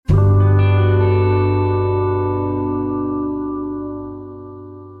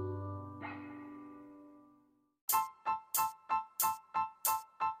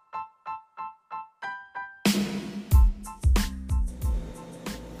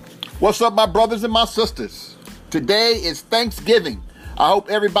What's up, my brothers and my sisters? Today is Thanksgiving. I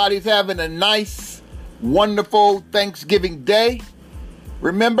hope everybody's having a nice, wonderful Thanksgiving day.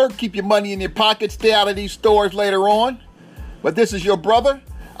 Remember, keep your money in your pocket. Stay out of these stores later on. But this is your brother.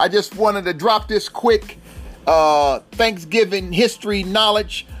 I just wanted to drop this quick Thanksgiving history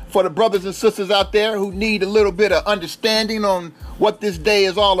knowledge for the brothers and sisters out there who need a little bit of understanding on what this day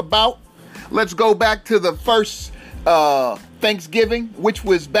is all about. Let's go back to the first Thanksgiving, which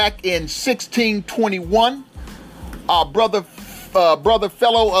was back in 1621. Our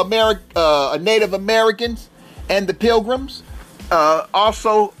fellow Native Americans and the Pilgrims,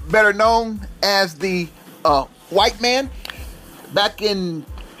 also better known as the white man, back in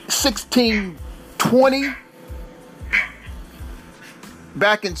 1620.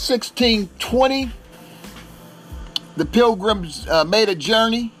 Back in 1620, the Pilgrims made a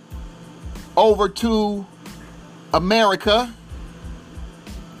journey over to America,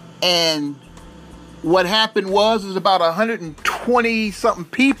 and what happened was about 120 something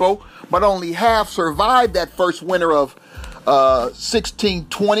people, but only half survived that first winter of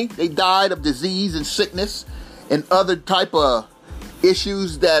 1620. They died of disease and sickness and other type of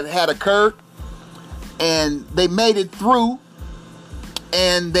issues that had occurred, and they made it through,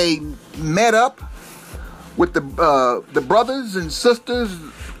 and they met up with the brothers and sisters,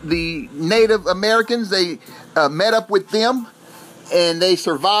 the Native Americans. They met up with them, and they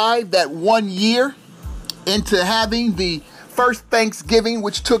survived that 1 year into having the first Thanksgiving,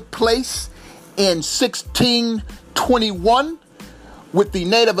 which took place in 1621 with the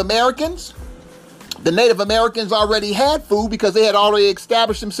Native Americans. The Native Americans already had food because they had already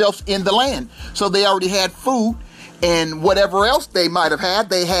established themselves in the land. So they already had food, and whatever else they might have had,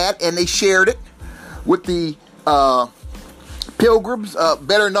 they had, and they shared it with the Pilgrims,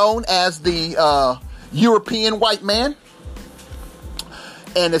 better known as the European white man.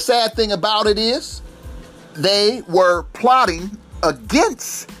 And the sad thing about it is they were plotting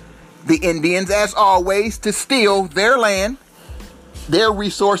against the Indians, as always, to steal their land, their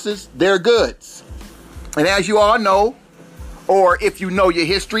resources, their goods. And as you all know, or if you know your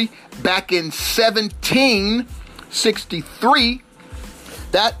history, back in 1763,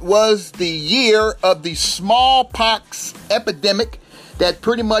 that was the year of the smallpox epidemic that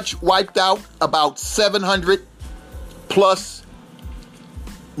pretty much wiped out about 700 plus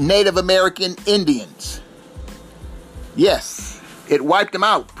Native American Indians. Yes, it wiped them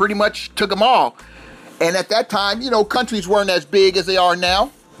out, pretty much took them all. And at that time, countries weren't as big as they are now.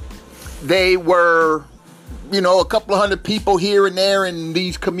 They were, a couple of hundred people here and there in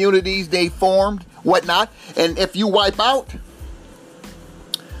these communities they formed, whatnot. And if you wipe out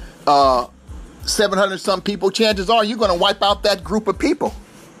 700 some people, chances are you're going to wipe out that group of people.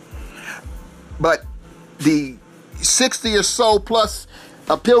 But the 60 or so plus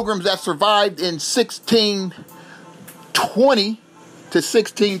Pilgrims that survived in 1620 to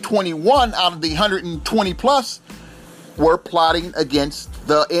 1621 out of the 120 plus were plotting against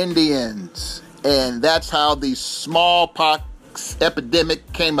the Indians. And that's how the smallpox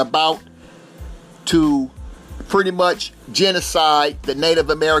epidemic came about, to pretty much genocide the Native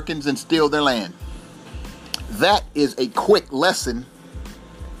Americans and steal their land. That is a quick lesson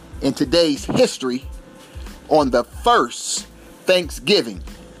in today's history on the first Thanksgiving.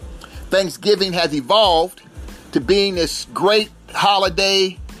 Thanksgiving has evolved to being this great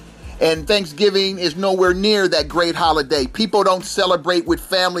holiday, and Thanksgiving is nowhere near that great holiday. People don't celebrate with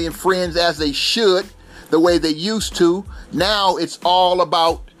family and friends as they should, the way they used to. Now it's all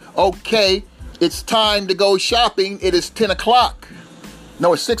about, okay, it's time to go shopping. It is 10 o'clock.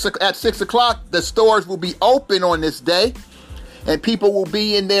 No, it's at 6 o'clock. The stores will be open on this day, and people will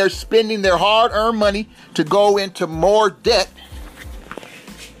be in there spending their hard-earned money to go into more debt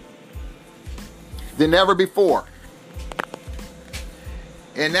than ever before.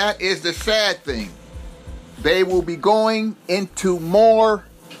 And that is the sad thing. They will be going into more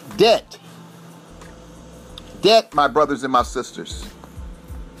debt. Debt, my brothers and my sisters.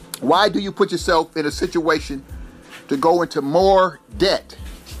 Why do you put yourself in a situation to go into more debt?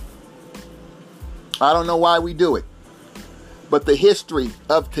 I don't know why we do it. But the history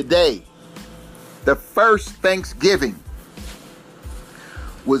of today, the first Thanksgiving,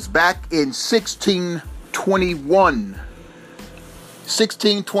 was back in 1621.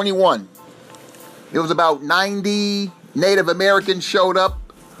 1621. It was about 90 Native Americans showed up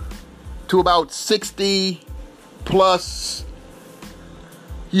to about 60 plus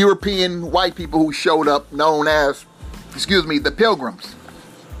European white people who showed up, known as, the Pilgrims.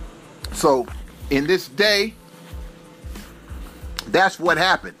 So, in this day, that's what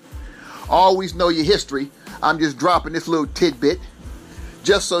happened. Always know your history. I'm just dropping this little tidbit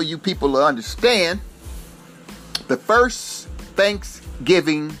just so you people understand, the first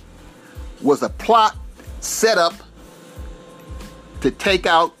Thanksgiving was a plot set up to take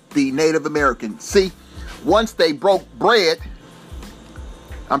out the Native Americans. See, once they broke bread,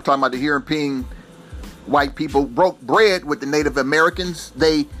 I'm talking about the European white people broke bread with the Native Americans.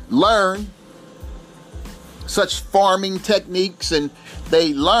 They learned such farming techniques, and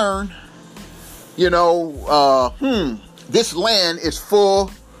they learned, this land is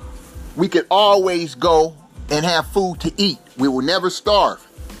full. We could always go and have food to eat. We will never starve.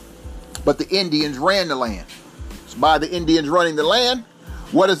 But the Indians ran the land. So by the Indians running the land,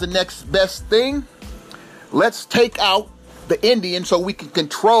 what is the next best thing? Let's take out the Indians so we can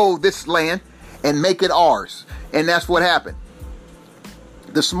control this land and make it ours. And that's what happened.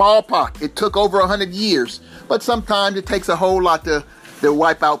 The smallpox, it took over 100 years, but sometimes it takes a whole lot to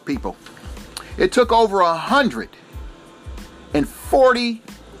wipe out people. It took over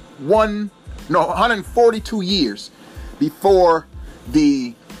 142 years before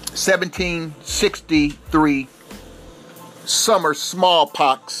the 1763 summer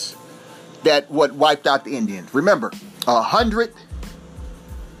smallpox that what wiped out the Indians. Remember,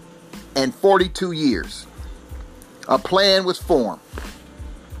 142 years. A plan was formed.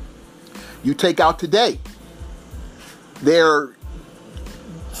 You take out today. They're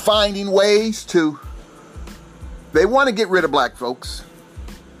finding ways they want to get rid of black folks.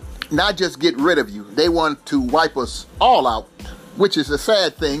 Not just get rid of you. They want to wipe us all out, which is a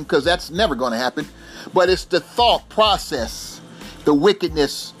sad thing because that's never going to happen. But it's the thought process, the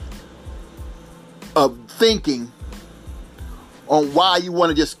wickedness of thinking on why you want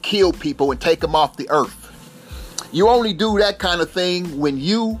to just kill people and take them off the earth. You only do that kind of thing when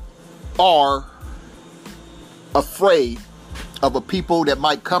you are afraid of a people that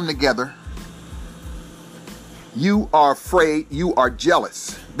might come together. You are afraid, you are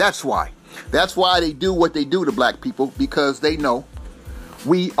jealous. That's why. That's why they do what they do to black people, because they know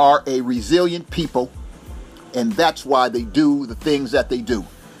we are a resilient people, and that's why they do the things that they do.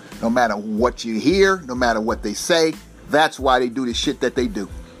 No matter what you hear, no matter what they say, that's why they do the shit that they do.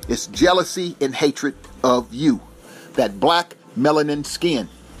 It's jealousy and hatred of you. That black melanin skin.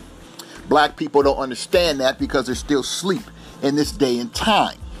 Black people don't understand that because they're still asleep in this day and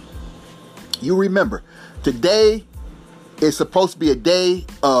time. You remember, today is supposed to be a day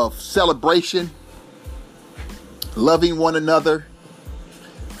of celebration, loving one another,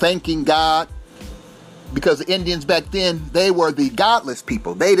 thanking God, because the Indians back then, they were the godless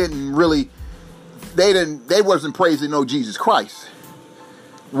people. They wasn't praising no Jesus Christ.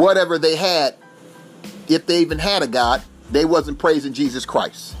 Whatever they had, if they even had a God, they wasn't praising Jesus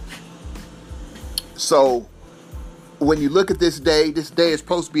Christ. So when you look at this day is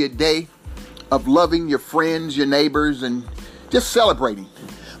supposed to be a day of loving your friends, your neighbors, and just celebrating.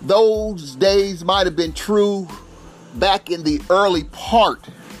 Those days might have been true back in the early part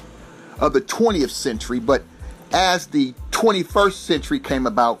of the 20th century, but as the 21st century came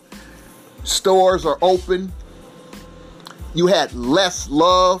about, stores are open. You had less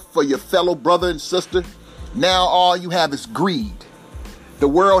love for your fellow brother and sister. Now all you have is greed. The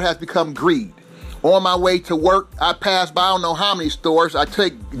world has become greed. On my way to work, I passed by I don't know how many stores. I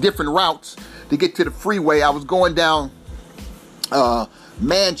take different routes to get to the freeway. I was going down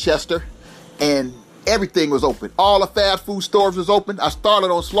Manchester, and everything was open. All the fast food stores was open. I started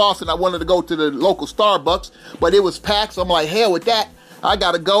on Slauson. I wanted to go to the local Starbucks, but it was packed. So I'm like, hell with that. I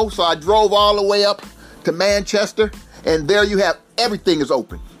got to go. So I drove all the way up to Manchester, and there you have everything is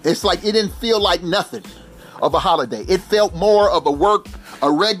open. It's like it didn't feel like nothing of a holiday. It felt more of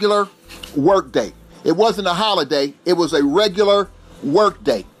a regular work day. It wasn't a holiday. It was a regular work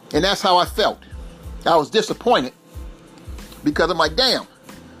day. And that's how I felt. I was disappointed because I'm like, damn,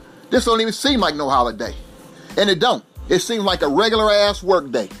 this don't even seem like no holiday. And it don't. It seems like a regular ass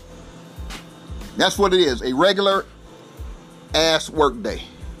work day. That's what it is. A regular ass work day.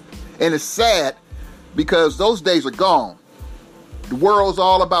 And it's sad because those days are gone. The world's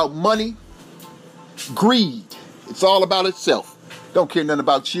all about money, greed. It's all about itself. Don't care nothing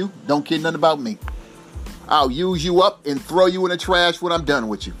about you. Don't care nothing about me. I'll use you up and throw you in the trash when I'm done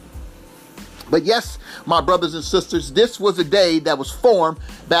with you. But yes, my brothers and sisters, this was a day that was formed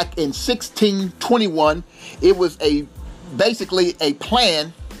back in 1621. It was basically a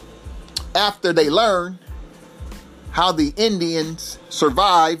plan after they learned how the Indians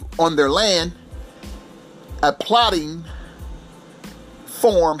survived on their land. A plotting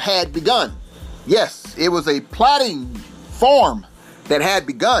form had begun. Yes, it was a plotting form that had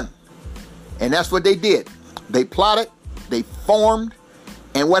begun. And that's what they did. They plotted, they formed,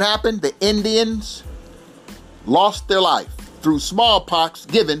 and what happened? The Indians lost their life. through smallpox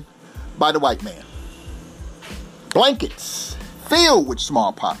given by the white man. Blankets filled with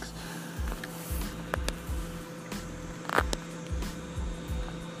smallpox.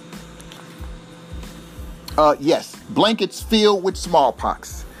 Yes, blankets filled with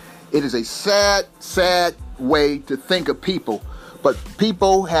smallpox. It is a sad, sad way to think of people. But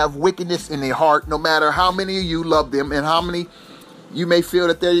people have wickedness in their heart, no matter how many of you love them and how many you may feel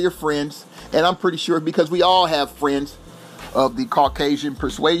that they're your friends. And I'm pretty sure because we all have friends of the Caucasian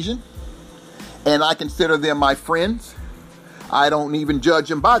persuasion. And I consider them my friends. I don't even judge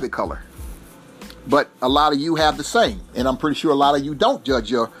them by the color. But a lot of you have the same. And I'm pretty sure a lot of you don't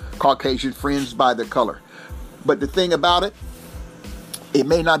judge your Caucasian friends by the color. But the thing about it, it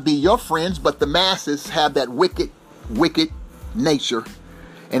may not be your friends, but the masses have that wicked, wicked nature.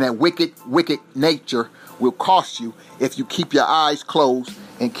 And that wicked, wicked nature will cost you if you keep your eyes closed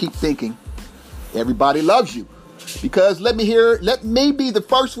and keep thinking everybody loves you. Because let me be the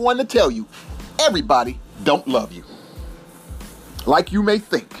first one to tell you, everybody don't love you like you may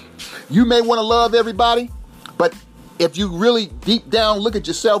think. You may want to love everybody, but if you really deep down look at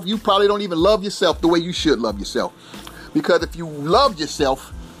yourself, you probably don't even love yourself the way you should love yourself. Because if you loved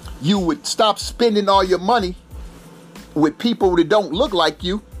yourself, you would stop spending all your money with people that don't look like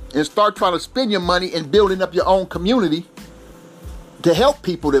you and start trying to spend your money and building up your own community to help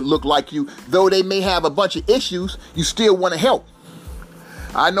people that look like you. Though they may have a bunch of issues, you still want to help.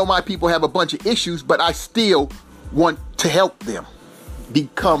 I know my people have a bunch of issues, but I still want to help them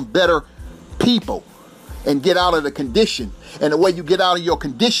become better people and get out of the condition. And the way you get out of your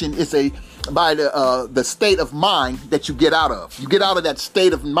condition is by the state of mind that you get out of. You get out of that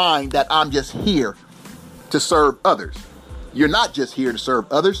state of mind that I'm just here to serve others. You're not just here to serve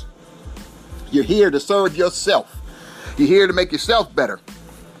others. You're here to serve yourself. You're here to make yourself better.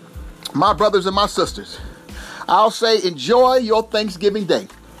 My brothers and my sisters, I'll say enjoy your Thanksgiving Day.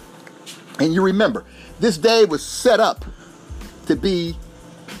 And you remember, this day was set up to be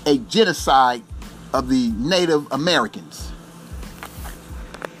a genocide of the Native Americans.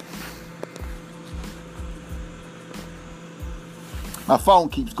 My phone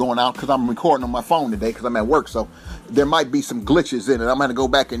keeps going out because I'm recording on my phone today because I'm at work, so there might be some glitches in it. I'm going to go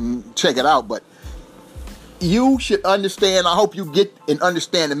back and check it out, but you should understand, I hope you get and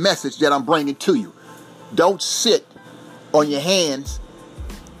understand the message that I'm bringing to you. Don't sit on your hands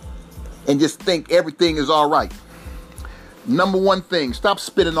and just think everything is all right. Number one thing, stop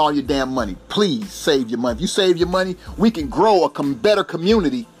spending all your damn money. Please save your money. If you save your money, we can grow a better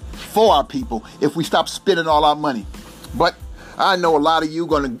community for our people if we stop spending all our money. But I know a lot of you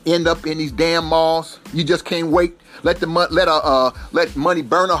going to end up in these damn malls. You just can't wait. Let money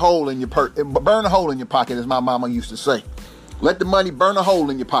burn a hole in your burn a hole in your pocket, as my mama used to say. Let the money burn a hole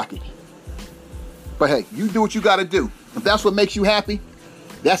in your pocket. But hey, you do what you got to do. If that's what makes you happy,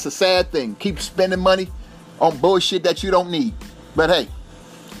 that's a sad thing. Keep spending money on bullshit that you don't need. But hey,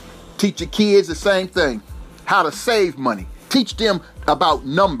 teach your kids the same thing. How to save money. Teach them about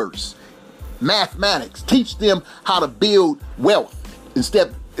numbers, mathematics. Teach them how to build wealth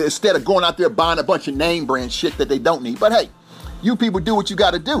instead of going out there buying a bunch of name brand shit that they don't need. But hey, you people do what you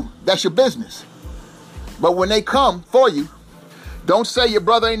got to do. That's your business. But when they come for you, don't say your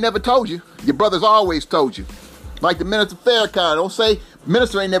brother ain't never told you. Your brother's always told you. Like the Minister Farrakhan, don't say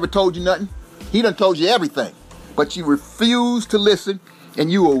minister ain't never told you nothing. He done told you everything. But you refuse to listen,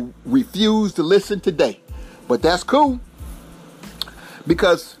 and you will refuse to listen today. But that's cool.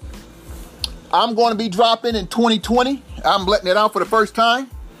 Because I'm going to be dropping in 2020. I'm letting it out for the first time.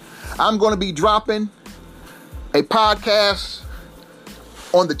 I'm going to be dropping a podcast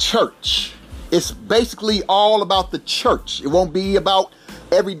on the church. It's basically all about the church. It won't be about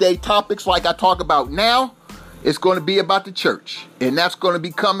everyday topics like I talk about now. It's going to be about the church. And that's going to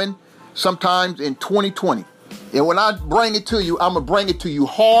be coming sometimes in 2020. And when I bring it to you, I'm going to bring it to you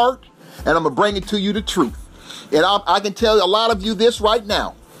hard. And I'm going to bring it to you the truth. And I can tell a lot of you this right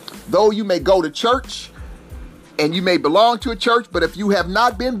now. Though you may go to church and you may belong to a church, but if you have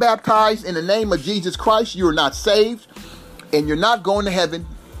not been baptized in the name of Jesus Christ, you are not saved. And you're not going to heaven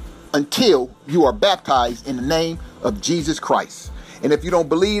until you are baptized in the name of Jesus Christ. And if you don't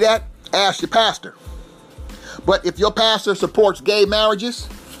believe that, ask your pastor. But if your pastor supports gay marriages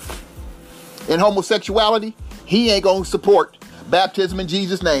and homosexuality, he ain't going to support baptism in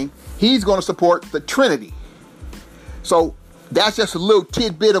Jesus' name. He's going to support the Trinity. So that's just a little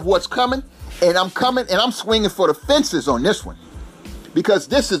tidbit of what's coming. And I'm coming and I'm swinging for the fences on this one. Because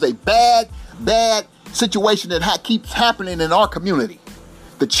this is a bad situation that keeps happening in our community.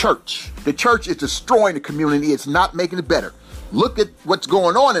 The church. The church is destroying the community. It's not making it better. Look at what's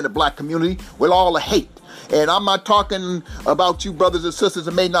going on in the black community with all the hate And I'm not talking about you brothers and sisters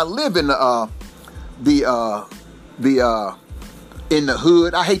that may not live in in the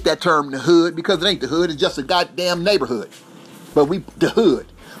hood. I hate that term, the hood, because it ain't the hood. It's just a goddamn neighborhood. But the hood.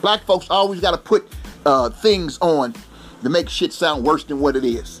 Black folks always got to put things on to make shit sound worse than what it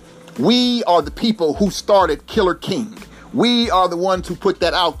is. We are the people who started Killer King. We are the ones who put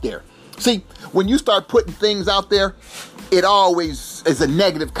that out there. See, when you start putting things out there, it always is a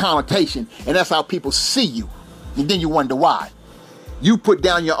negative connotation, and that's how people see you. And then you wonder why. You put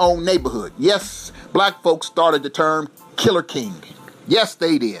down your own neighborhood. Yes, black folks started the term Killer King. Yes,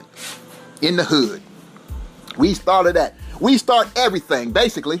 they did. In the hood. We started that. We start everything,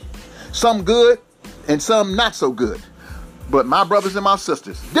 basically. Some good and some not so good. But my brothers and my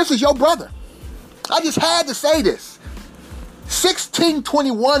sisters, this is your brother. I just had to say this.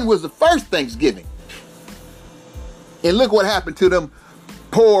 1621 was the first Thanksgiving. And look what happened to them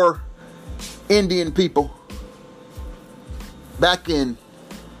poor Indian people back in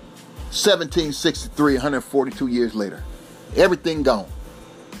 1763, 142 years later. Everything gone.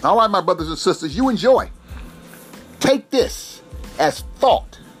 All right, my brothers and sisters, you enjoy. Take this as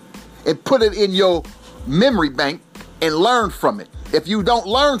thought and put it in your memory bank and learn from it. If you don't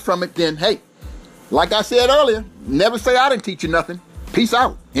learn from it, then hey, like I said earlier, never say I didn't teach you nothing. Peace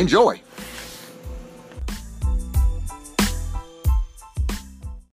out. Enjoy.